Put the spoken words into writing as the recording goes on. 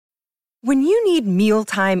When you need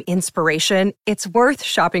mealtime inspiration, it's worth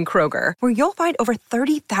shopping Kroger, where you'll find over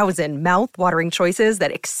 30,000 mouth-watering choices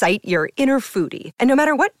that excite your inner foodie. And no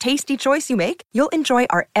matter what tasty choice you make, you'll enjoy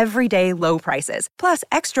our everyday low prices, plus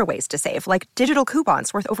extra ways to save, like digital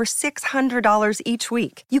coupons worth over $600 each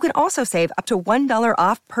week. You can also save up to $1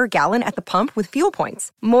 off per gallon at the pump with fuel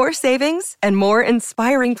points. More savings and more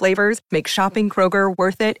inspiring flavors make shopping Kroger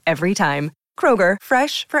worth it every time. Kroger,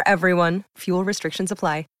 fresh for everyone. Fuel restrictions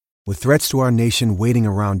apply. With threats to our nation waiting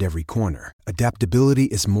around every corner, adaptability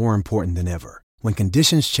is more important than ever. When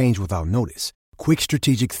conditions change without notice, quick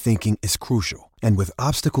strategic thinking is crucial. And with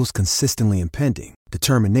obstacles consistently impending,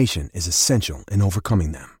 determination is essential in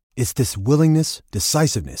overcoming them. It's this willingness,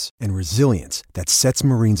 decisiveness, and resilience that sets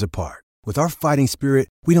Marines apart. With our fighting spirit,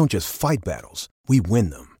 we don't just fight battles, we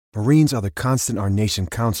win them. Marines are the constant our nation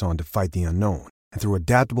counts on to fight the unknown. And through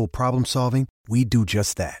adaptable problem solving, we do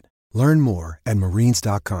just that. Learn more at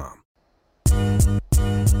marines.com.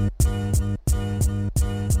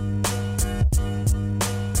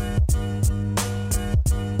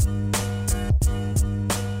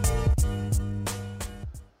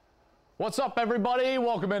 What's up, everybody?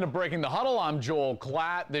 Welcome into Breaking the Huddle. I'm Joel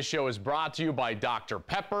Klatt. This show is brought to you by Dr.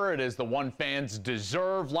 Pepper. It is the one fans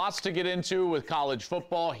deserve. Lots to get into with college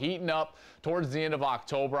football heating up towards the end of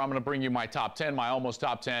October. I'm going to bring you my top 10, my almost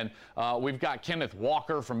top 10. We've got Kenneth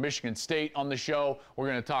Walker from Michigan State on the show. We're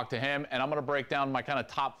going to talk to him, and I'm going to break down my kind of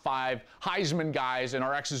top 5 Heisman guys in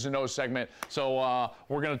our X's and O's segment. So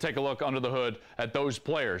we're going to take a look under the hood at those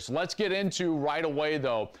players. Let's get into right away,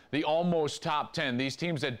 though, the almost top 10. These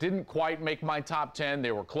teams that didn't quite make my top 10.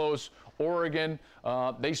 They were close. Oregon,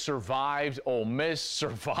 they survived. Ole Miss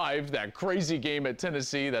survived that crazy game at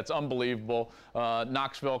Tennessee. That's unbelievable.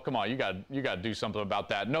 Knoxville, come on, you got to do something about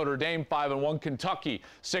that. Notre Dame 5-1, Kentucky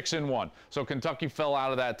 6-1. So Kentucky fell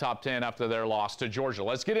out of that top 10 after their loss to Georgia.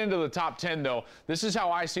 Let's get into the top 10 though. This is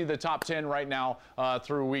how I see the top 10 right now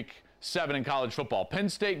through week 7 in college football. Penn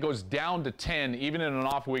State goes down to 10 even in an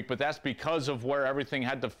off week, but that's because of where everything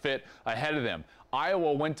had to fit ahead of them.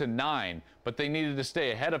 Iowa went to 9, but they needed to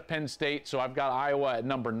stay ahead of Penn State, so I've got Iowa at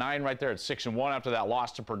number 9 right there at 6-1 after that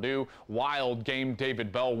loss to Purdue. Wild game.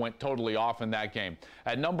 David Bell went totally off in that game.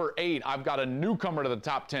 At number 8, I've got a newcomer to the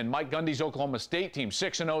top 10, Mike Gundy's Oklahoma State team,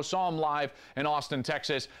 6-0. Saw him live in Austin,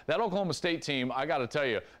 Texas. That Oklahoma State team, I got to tell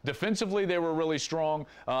you, defensively they were really strong.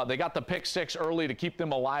 They got the pick 6 early to keep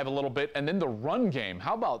them alive a little bit, and then the run game.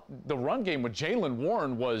 How about the run game with Jaylen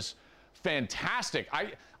Warren was fantastic.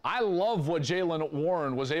 I love what Jaylen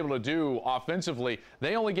Warren was able to do offensively.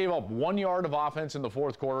 They only gave up 1 yard of offense in the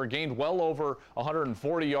fourth quarter, gained well over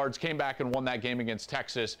 140 yards, came back and won that game against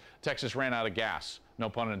Texas. Texas ran out of gas. No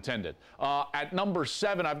pun intended. At number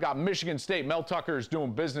 7, I've got Michigan State. Mel Tucker is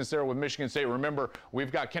doing business there with Michigan State. Remember,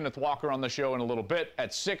 we've got Kenneth Walker on the show in a little bit.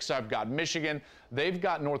 At 6, I've got Michigan. They've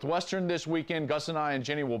got Northwestern this weekend. Gus and I and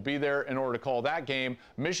Jenny will be there in order to call that game.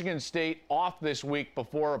 Michigan State off this week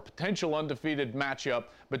before a potential undefeated matchup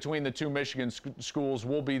between the two Michigan schools.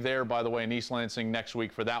 We'll be there, by the way, in East Lansing next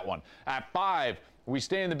week for that one. At 5, we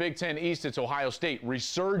stay in the Big Ten East. It's Ohio State.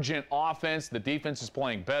 Resurgent offense. The defense is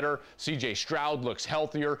playing better. C.J. Stroud looks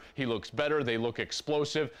healthier. He looks better. They look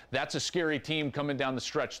explosive. That's a scary team coming down the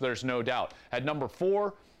stretch. There's no doubt. At number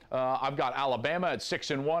 4, I've got Alabama at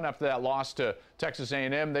 6-1 after that loss to Texas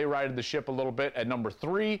A&M. They righted the ship a little bit. At number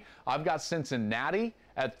 3, I've got Cincinnati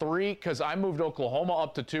at 3 because I moved Oklahoma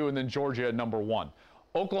up to 2 and then Georgia at number 1.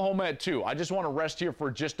 Oklahoma at 2. I just want to rest here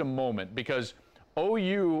for just a moment because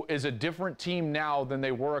OU is a different team now than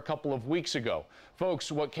they were a couple of weeks ago.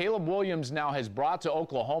 Folks, what Caleb Williams now has brought to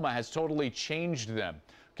Oklahoma has totally changed them.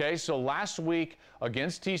 Okay, so last week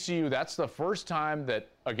against TCU, that's the first time that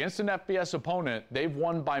against an FBS opponent, they've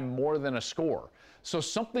won by more than a score. So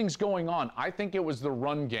something's going on. I think it was the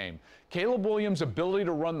run game. Caleb Williams' ability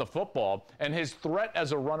to run the football and his threat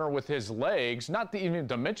as a runner with his legs, not even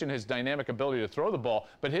to mention his dynamic ability to throw the ball,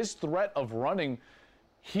 but his threat of running,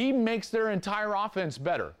 he makes their entire offense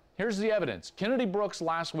better. Here's the evidence. Kennedy Brooks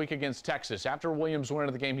last week against Texas, after Williams went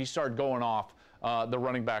into the game, he started going off the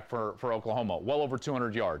running back for Oklahoma, well over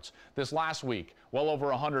 200 yards. This last week, well over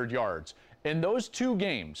 100 yards. In those 2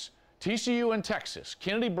 games, TCU and Texas,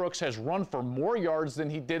 Kennedy Brooks has run for more yards than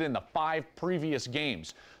he did in the 5 previous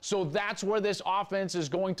games. So that's where this offense is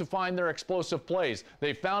going to find their explosive plays.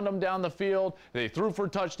 They found them down the field. They threw for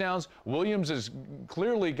touchdowns. Williams has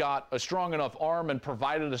clearly got a strong enough arm and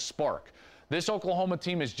provided a spark. This Oklahoma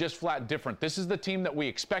team is just flat different. This is the team that we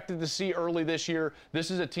expected to see early this year.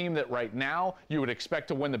 This is a team that right now you would expect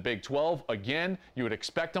to win the Big 12. Again, you would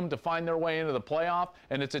expect them to find their way into the playoff,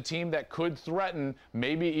 and it's a team that could threaten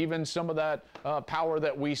maybe even some of that power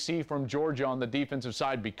that we see from Georgia on the defensive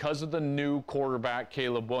side because of the new quarterback,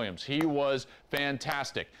 Caleb Williams. He was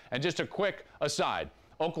fantastic. And just a quick aside,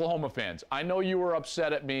 Oklahoma fans, I know you were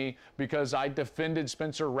upset at me because I defended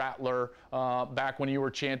Spencer Rattler back when you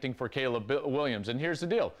were chanting for Caleb Williams. And here's the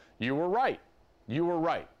deal. You were right. You were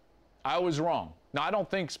right. I was wrong. Now, I don't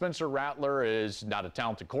think Spencer Rattler is not a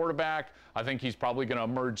talented quarterback. I think he's probably going to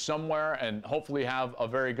emerge somewhere and hopefully have a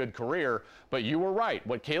very good career. But you were right.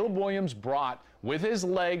 What Caleb Williams brought with his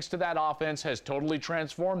legs to that offense has totally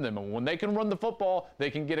transformed them. And when they can run the football,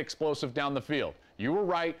 they can get explosive down the field. You were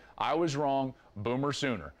right. I was wrong. Boomer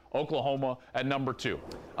Sooner. Oklahoma at number 2.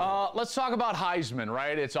 Let's talk about Heisman,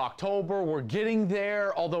 right? It's October. We're getting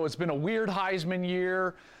there, although it's been a weird Heisman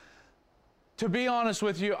year. To be honest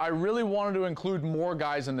with you, I really wanted to include more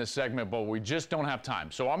guys in this segment, but we just don't have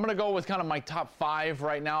time. So I'm going to go with kind of my top 5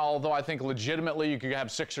 right now, although I think legitimately you could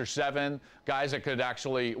have 6 or 7 guys that could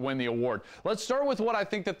actually win the award. Let's start with what I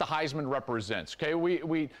think that the Heisman represents, okay?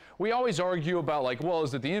 We always argue about, like, well,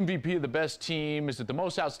 is it the MVP of the best team? Is it the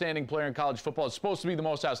most outstanding player in college football? It's supposed to be the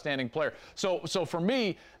most outstanding player. So for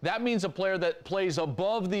me, that means a player that plays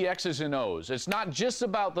above the X's and O's. It's not just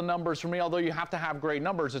about the numbers for me, although you have to have great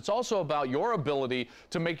numbers. It's also about your ability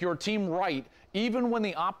to make your team right even when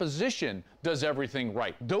the opposition does everything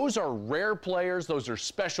right. Those are rare players. Those are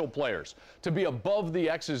special players. To be above the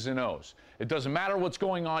X's and O's. It doesn't matter what's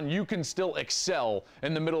going on. You can still excel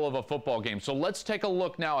in the middle of a football game. So let's take a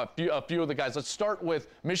look now at a few of the guys. Let's start with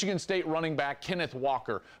Michigan State running back Kenneth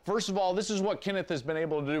Walker. First of all, this is what Kenneth has been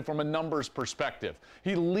able to do from a numbers perspective.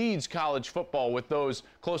 He leads college football with those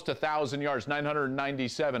close to 1,000 yards,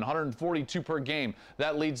 997, 142 per game.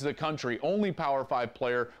 That leads the country. Only Power 5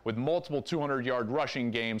 player with multiple 200-yard rushing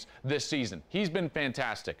games this season. He's been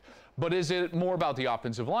fantastic. But is it more about the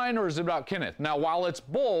offensive line or is it about Kenneth? Now, while it's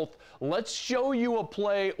both, let's show you a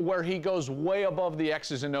play where he goes way above the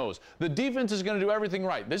X's and O's. The defense is going to do everything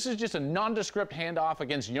right. This is just a nondescript handoff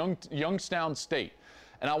against Youngstown State.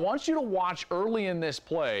 And I want you to watch early in this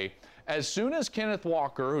play. As soon as Kenneth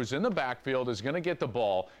Walker, who's in the backfield, is going to get the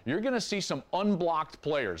ball, you're going to see some unblocked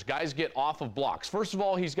players. Guys get off of blocks. First of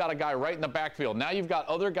all, he's got a guy right in the backfield. Now you've got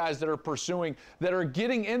other guys that are pursuing, that are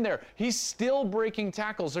getting in there. He's still breaking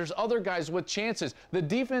tackles. There's other guys with chances. The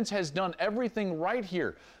defense has done everything right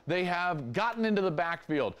here. They have gotten into the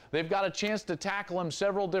backfield. They've got a chance to tackle him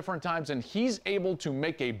several different times, and he's able to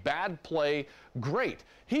make a bad play great.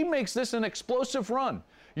 He makes this an explosive run.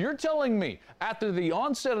 You're telling me after the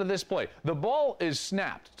onset of this play, the ball is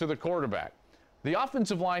snapped to the quarterback. The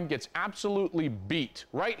offensive line gets absolutely beat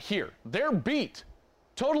right here. They're beat,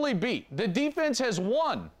 totally beat. The defense has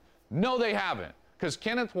won. No, they haven't, because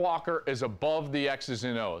Kenneth Walker is above the X's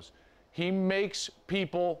and O's. He makes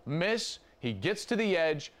people miss, he gets to the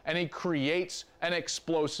edge, and he creates an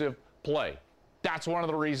explosive play. That's one of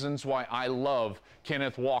the reasons why I love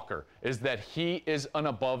Kenneth Walker, is that he is an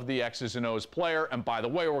above the X's and O's player. And by the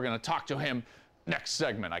way, we're going to talk to him next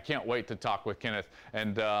segment. I can't wait to talk with Kenneth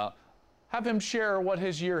and have him share what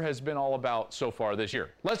his year has been all about so far this year.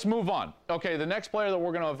 Let's move on. Okay, the next player that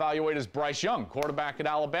we're going to evaluate is Bryce Young, quarterback at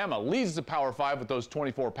Alabama. Leads the Power 5 with those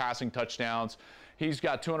 24 passing touchdowns. He's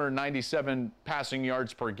got 297 passing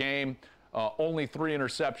yards per game. Only 3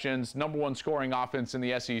 interceptions, number 1 scoring offense in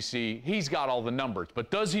the SEC. He's got all the numbers. But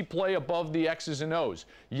does he play above the X's and O's?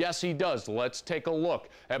 Yes, he does. Let's take a look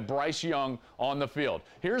at Bryce Young on the field.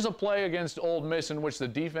 Here's a play against Ole Miss in which the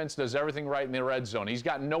defense does everything right in the red zone. He's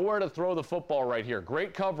got nowhere to throw the football right here.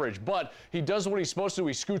 Great coverage, but he does what he's supposed to.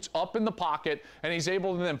 He scoots up in the pocket, and he's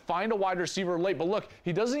able to then find a wide receiver late. But look,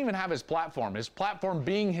 he doesn't even have his platform. His platform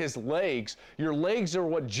being his legs. Your legs are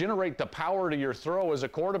what generate the power to your throw as a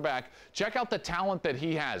quarterback. Check out the talent that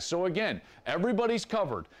he has. So again, everybody's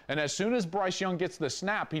covered. And as soon as Bryce Young gets the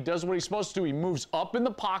snap, he does what he's supposed to. He moves up in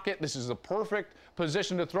the pocket. This is the perfect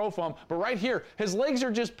position to throw from. But right here, his legs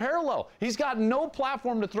are just parallel. He's got no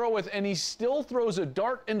platform to throw with, and he still throws a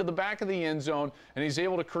dart into the back of the end zone, and he's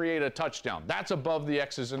able to create a touchdown. That's above the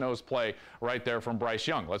X's and O's play right there from Bryce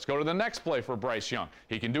Young. Let's go to the next play for Bryce Young.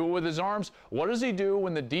 He can do it with his arms. What does he do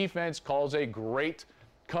when the defense calls a great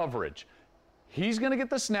coverage? He's going to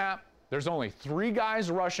get the snap. There's only 3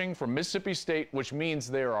 guys rushing from Mississippi State, which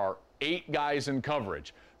means there are 8 guys in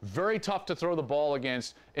coverage. Very tough to throw the ball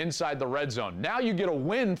against inside the red zone. Now you get a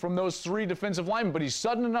win from those 3 defensive linemen, but he's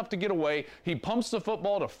sudden enough to get away. He pumps the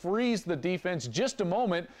football to freeze the defense just a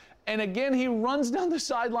moment, and again, he runs down the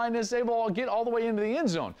sideline and is able to get all the way into the end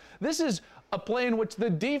zone. This is a play in which the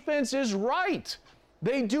defense is right.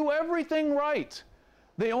 They do everything right.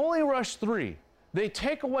 They only rush 3. They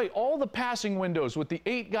take away all the passing windows with the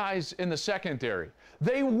 8 guys in the secondary.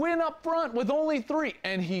 They win up front with only 3,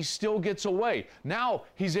 and he still gets away. Now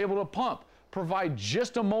he's able to pump, provide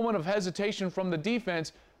just a moment of hesitation from the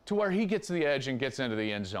defense to where he gets the edge and gets into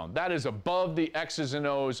the end zone. That is above the X's and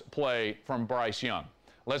O's play from Bryce Young.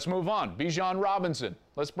 Let's move on. Bijan Robinson.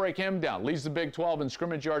 Let's break him down. Leads the Big 12 in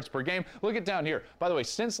scrimmage yards per game. Look at down here. By the way,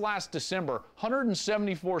 since last December,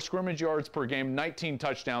 174 scrimmage yards per game, 19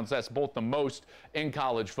 touchdowns. That's both the most in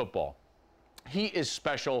college football. He is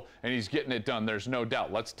special, and he's getting it done. There's no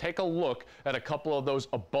doubt. Let's take a look at a couple of those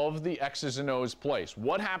above the X's and O's plays.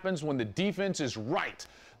 What happens when the defense is right?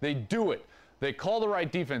 They do it. They call the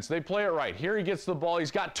right defense. They play it right. Here he gets the ball.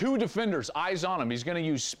 He's got 2 defenders, eyes on him. He's going to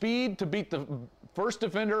use speed to beat the first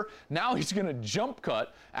defender. Now he's going to jump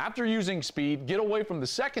cut after using speed, get away from the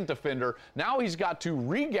second defender. Now he's got to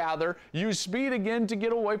regather, use speed again to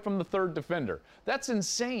get away from the third defender. That's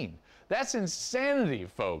insane. That's insanity,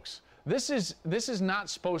 folks. This is not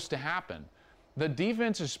supposed to happen. The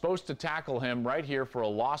defense is supposed to tackle him right here for a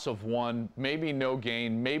loss of 1, maybe no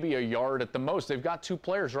gain, maybe a yard at the most. They've got 2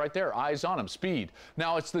 players right there, eyes on him, speed.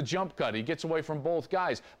 Now it's the jump cut. He gets away from both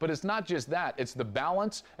guys. But it's not just that. It's the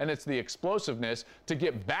balance and it's the explosiveness to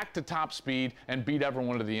get back to top speed and beat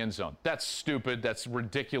everyone to the end zone. That's stupid. That's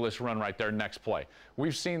ridiculous run right there. Next play.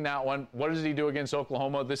 We've seen that one. What does he do against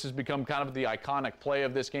Oklahoma? This has become kind of the iconic play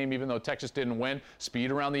of this game, even though Texas didn't win. Speed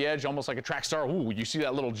around the edge, almost like a track star. Ooh, you see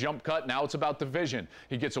that little jump cut? Now it's about the vision.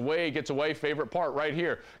 He gets away, favorite part right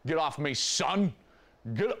here. Get off me, son.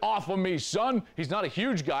 Get off of me, son. He's not a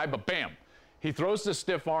huge guy, but bam. He throws the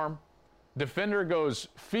stiff arm. Defender goes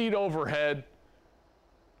feet overhead.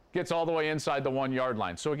 Gets all the way inside the 1-yard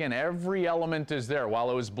line. So again, every element is there.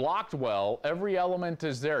 While it was blocked well, every element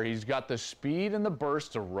is there. He's got the speed and the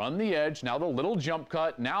burst to run the edge. Now the little jump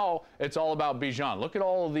cut. Now it's all about Bijan. Look at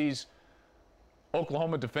all of these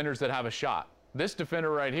Oklahoma defenders that have a shot. This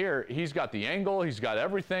defender right here, he's got the angle, he's got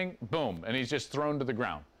everything, boom, and he's just thrown to the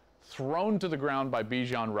ground. Thrown to the ground by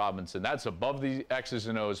Bijan Robinson. That's above the X's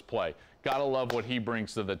and O's play. Gotta love what he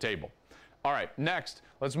brings to the table. All right, next,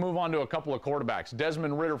 let's move on to a couple of quarterbacks.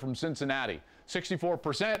 Desmond Ridder from Cincinnati,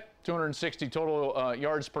 64%, 260 total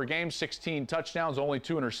yards per game, 16 touchdowns, only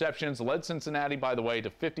 2 interceptions. Led Cincinnati, by the way, to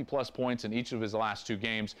 50-plus points in each of his last 2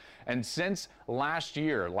 games. And since last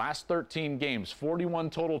year, last 13 games, 41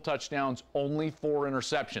 total touchdowns, only 4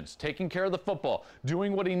 interceptions. Taking care of the football,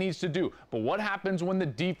 doing what he needs to do. But what happens when the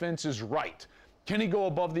defense is right? Can he go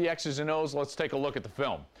above the X's and O's? Let's take a look at the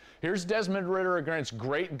film. Here's Desmond Ridder against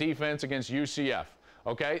great defense against UCF.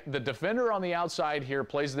 Okay, the defender on the outside here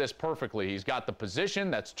plays this perfectly. He's got the position,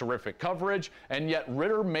 that's terrific coverage, and yet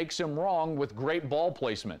Ridder makes him wrong with great ball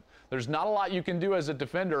placement. There's not a lot you can do as a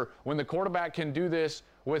defender when the quarterback can do this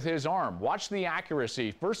with his arm. Watch the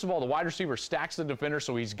accuracy. First of all, the wide receiver stacks the defender,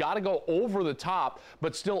 so he's got to go over the top,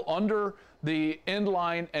 but still under the end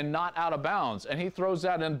line and not out of bounds. And he throws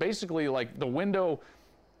that in basically like the window,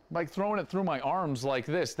 like throwing it through my arms like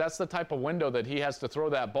this. That's the type of window that he has to throw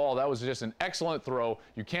that ball. That was just an excellent throw.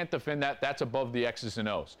 You can't defend that. That's above the X's and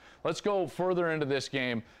O's. Let's go further into this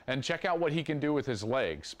game and check out what he can do with his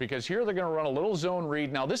legs, because here they're going to run a little zone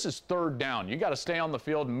read. Now this is 3rd down. You got to stay on the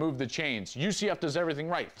field and move the chains. UCF does everything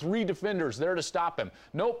right. 3 defenders there to stop him.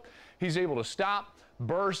 Nope. He's able to stop,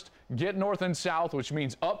 burst, get north and south, which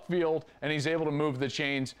means upfield, and he's able to move the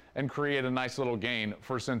chains and create a nice little gain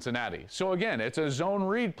for Cincinnati. So again, it's a zone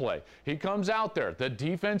read play. He comes out there. The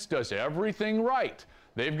defense does everything right.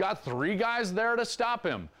 They've got 3 guys there to stop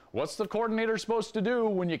him. What's the coordinator supposed to do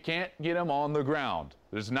when you can't get him on the ground?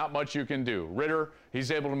 There's not much you can do. Ridder, he's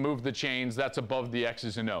able to move the chains. That's above the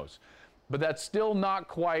X's and O's. But that's still not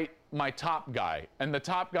quite my top guy. And the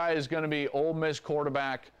top guy is going to be Ole Miss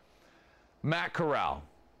quarterback Matt Corral.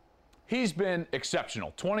 He's been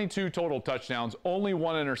exceptional. 22 total touchdowns, only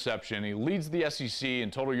 1 interception. He leads the SEC in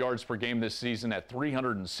total yards per game this season at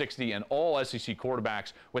 360, and all SEC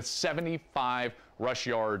quarterbacks with 75 rush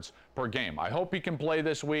yards per game. I hope he can play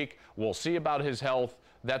this week. We'll see about his health.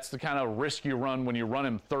 That's the kind of risk you run when you run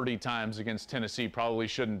him 30 times against Tennessee. Probably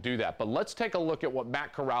shouldn't do that. But let's take a look at what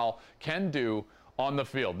Matt Corral can do on the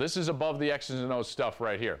field. This is above the X's and O's stuff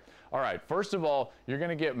right here. All right, first of all, you're going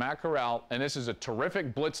to get Matt Corral, and this is a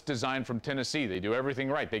terrific blitz design from Tennessee. They do everything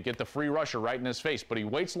right. They get the free rusher right in his face, but he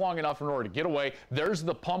waits long enough in order to get away. There's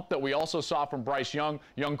the pump that we also saw from Bryce Young.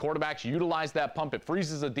 Young quarterbacks utilize that pump. It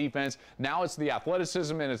freezes the defense. Now it's the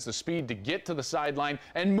athleticism and it's the speed to get to the sideline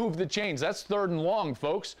and move the chains. That's 3rd and long,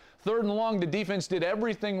 folks. 3rd and long, the defense did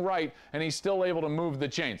everything right, and he's still able to move the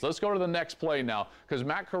chains. Let's go to the next play now, because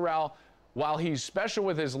Matt Corral while he's special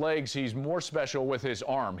with his legs, he's more special with his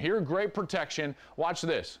arm. Here, great protection. Watch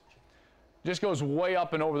this. Just goes way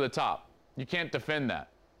up and over the top. You can't defend that.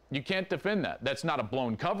 You can't defend that. That's not a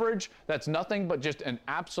blown coverage. That's nothing but just an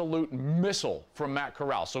absolute missile from Matt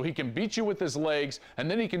Corral. So he can beat you with his legs,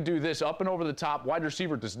 and then he can do this up and over the top. Wide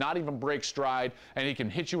receiver does not even break stride, and he can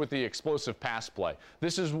hit you with the explosive pass play.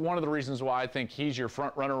 This is one of the reasons why I think he's your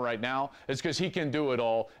front runner right now, is because he can do it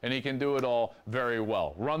all, and he can do it all very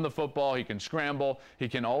well. Run the football. He can scramble. He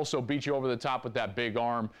can also beat you over the top with that big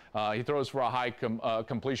arm. He throws for a high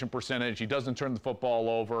completion percentage. He doesn't turn the football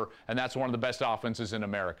over, and that's one of the best offenses in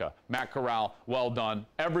America. Matt Corral, well done.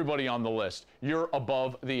 Everybody on the list, you're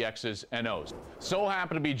above the X's and O's. So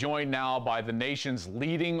happy to be joined now by the nation's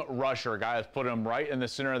leading rusher. Guys, put him right in the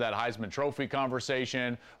center of that Heisman Trophy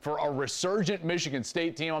conversation. For a resurgent Michigan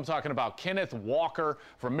State team, I'm talking about Kenneth Walker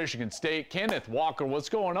from Michigan State. Kenneth Walker, what's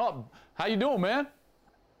going on? How you doing, man?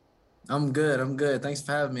 I'm good. Thanks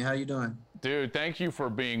for having me. How you doing? Dude, thank you for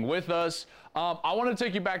being with us. I want to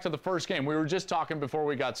take you back to the first game. We were just talking before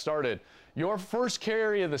we got started. Your first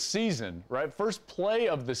carry of the season, right? First play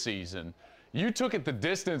of the season. You took it the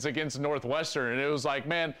distance against Northwestern, and it was like,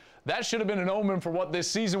 man, that should have been an omen for what this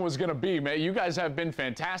season was going to be, man. You guys have been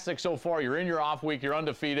fantastic so far. You're in your off week. You're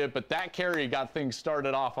undefeated. But that carry got things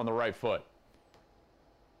started off on the right foot.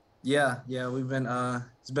 Yeah, we've been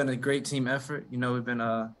it's been a great team effort. You know, we've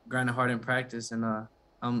been grinding hard in practice, and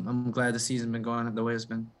I'm glad the season's been going the way it's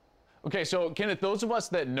been. Okay, so Kenneth, those of us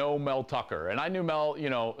that know Mel Tucker, and I knew Mel, you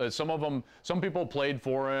know, some people played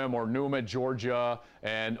for him or knew him at Georgia,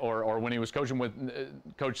 and or when he was coaching with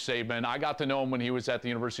Coach Saban. I got to know him when he was at the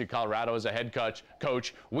University of Colorado as a head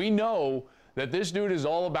coach. We know that this dude is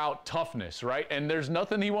all about toughness, right? And there's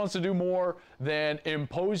nothing he wants to do more than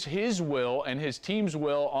impose his will and his team's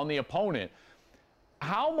will on the opponent.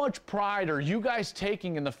 How much pride are you guys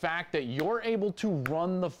taking in the fact that you're able to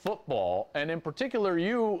run the football, and in particular,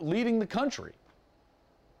 you leading the country?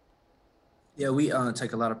 Yeah, we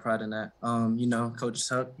take a lot of pride in that. You know, Coach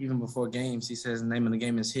Tuck, even before games, he says the name of the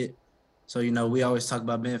game is hit. So, you know, we always talk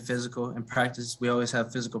about being physical in practice. We always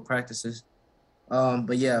have physical practices.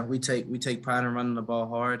 But yeah, we take pride in running the ball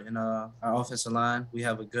hard, and our offensive line, we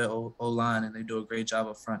have a good O-line, and they do a great job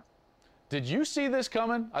up front. Did you see this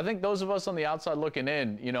coming? I think those of us on the outside looking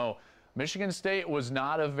in, you know, Michigan State was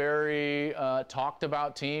not a very talked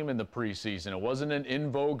about team in the preseason. It wasn't an in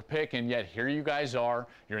vogue pick, and yet here you guys are.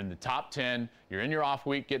 You're in the top 10. You're in your off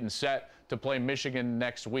week getting set to play Michigan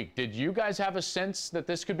next week. Did you guys have a sense that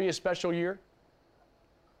this could be a special year?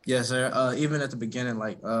 Yes, sir. Even at the beginning,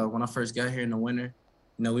 like when I first got here in the winter,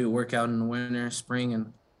 you know, we would work out in the winter, spring,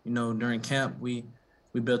 and, you know, during camp, we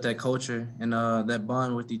built that culture and that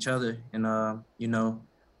bond with each other. And, you know,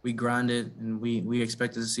 we grinded, and we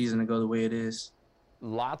expected the season to go the way it is.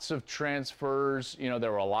 Lots of transfers. You know,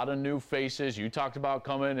 there were a lot of new faces. You talked about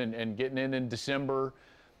coming and getting in December.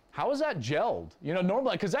 How is that gelled? You know,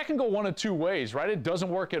 normally, because that can go one of two ways, right? It doesn't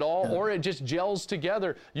work at all, or it just gels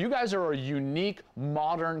together. You guys are a unique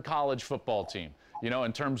modern college football team, you know,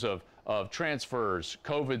 in terms of transfers,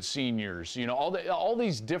 COVID seniors, you know, all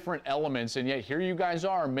these different elements, and yet here you guys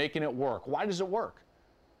are making it work. Why does it work?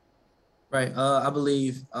 Right. I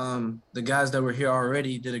believe the guys that were here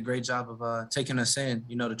already did a great job of taking us in,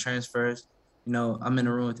 you know, the transfers. You know, I'm in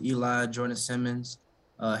the room with Eli, Jordan Simmons,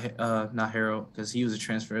 not Harold, because he was a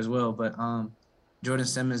transfer as well, but Jordan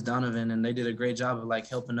Simmons, Donovan, and they did a great job of, like,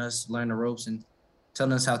 helping us learn the ropes and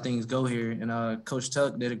telling us how things go here. And Coach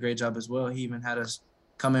Tuck did a great job as well. He even had us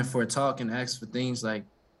come in for a talk and ask for things like,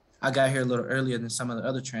 I got here a little earlier than some of the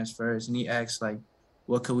other transfers, and he asked, like,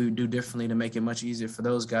 what could we do differently to make it much easier for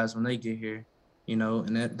those guys when they get here, you know?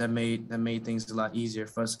 And that made things a lot easier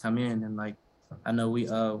for us to come in. And, like, I know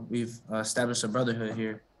we've established a brotherhood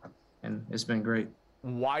here, and it's been great.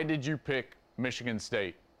 Why did you pick Michigan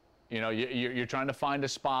State? You know, you're trying to find a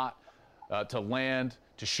spot to land,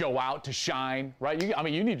 to show out, to shine, right?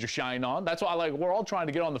 You need your shine on. That's why, like, we're all trying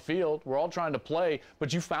to get on the field. We're all trying to play,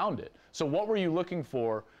 but you found it. So what were you looking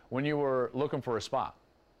for when you were looking for a spot?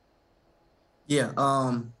 Yeah,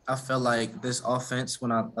 I felt like this offense,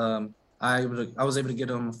 when I was able to get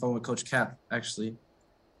on the phone with Coach Cap, actually,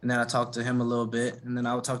 and then I talked to him a little bit, and then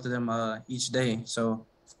I would talk to them each day. So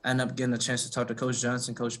I ended up getting a chance to talk to Coach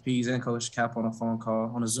Johnson, Coach Pease, and Coach Cap on a phone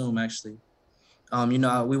call, on a Zoom, actually. You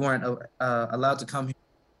know, we weren't allowed to come here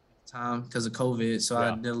at the time because of COVID, so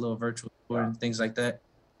yeah. I did a little virtual tour and things like that.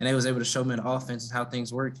 And they was able to show me the offense and how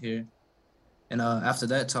things work here. And after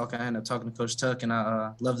that talk, I ended up talking to Coach Tuck, and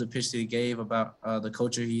I loved the pitch that he gave about the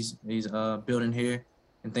culture he's building here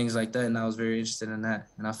and things like that. And I was very interested in that.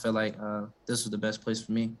 And I felt like this was the best place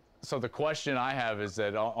for me. So the question I have is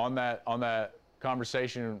that on that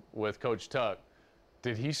conversation with Coach Tuck,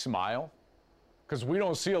 did he smile? Because we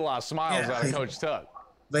don't see a lot of smiles out of Coach Tuck.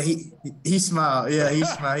 But he smiled. Yeah, he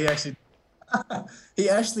smiled. He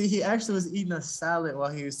actually was eating a salad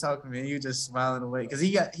while he was talking to me. He was just smiling away because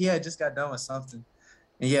he had just got done with something.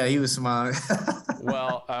 And yeah, he was smiling.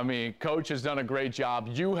 Well, I mean, Coach has done a great job.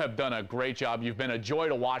 You have done a great job. You've been a joy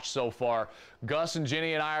to watch so far. Gus and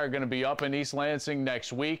Ginny and I are going to be up in East Lansing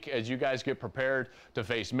next week as you guys get prepared to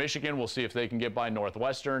face Michigan. We'll see if they can get by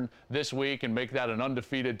Northwestern this week and make that an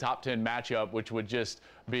undefeated top 10 matchup, which would just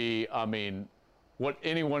be, I mean, what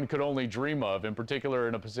anyone could only dream of, in particular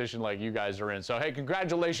in a position like you guys are in. So, hey,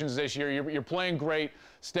 congratulations this year. You're playing great.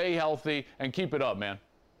 Stay healthy and keep it up, man.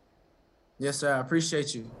 Yes, sir. I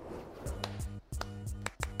appreciate you.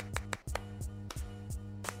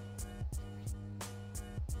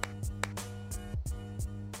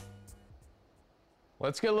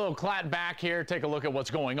 Let's get a little Klatt back here, take a look at what's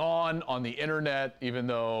going on the internet, even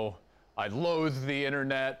though I loathe the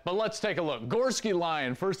internet. But let's take a look. Gorski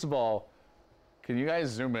Lion, first of all, can you guys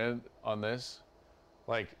zoom in on this?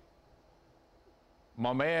 Like,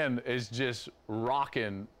 my man is just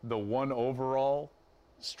rocking the 1 overall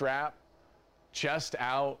strap, chest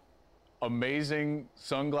out, amazing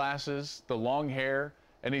sunglasses, the long hair,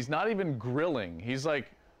 and he's not even grilling. He's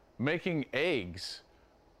like making eggs,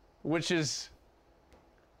 which is,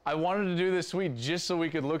 I wanted to do this tweet just so we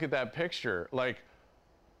could look at that picture. Like,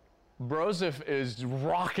 Brozif is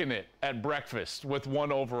rocking it at breakfast with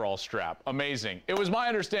 1 overall strap. Amazing. It was my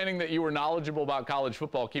understanding that you were knowledgeable about college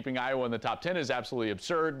football. Keeping Iowa in the top 10 is absolutely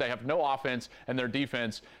absurd. They have no offense, and their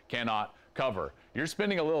defense cannot cover. You're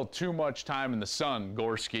spending a little too much time in the sun,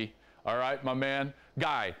 Gorski. All right, my man.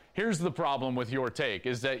 Guy, here's the problem with your take,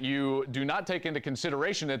 is that you do not take into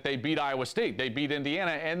consideration that they beat Iowa State, they beat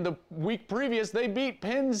Indiana, and the week previous they beat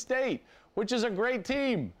Penn State, which is a great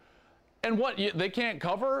team. And what, they can't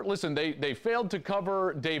cover? Listen, they failed to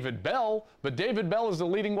cover David Bell, but David Bell is the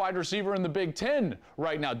leading wide receiver in the Big Ten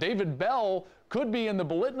right now. David Bell could be in the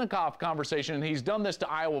Biletnikoff conversation, and he's done this to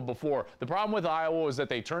Iowa before. The problem with Iowa is that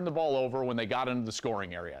they turned the ball over when they got into the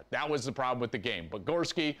scoring area. That was the problem with the game. But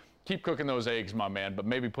Gorski, keep cooking those eggs, my man, but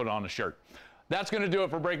maybe put on a shirt. That's going to do it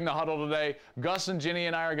for Breaking the Huddle today. Gus and Ginny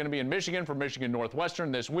and I are going to be in Michigan for Michigan Northwestern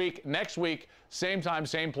this week. Next week, same time,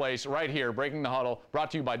 same place, right here, Breaking the Huddle,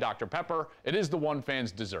 brought to you by Dr. Pepper. It is the one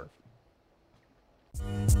fans deserve.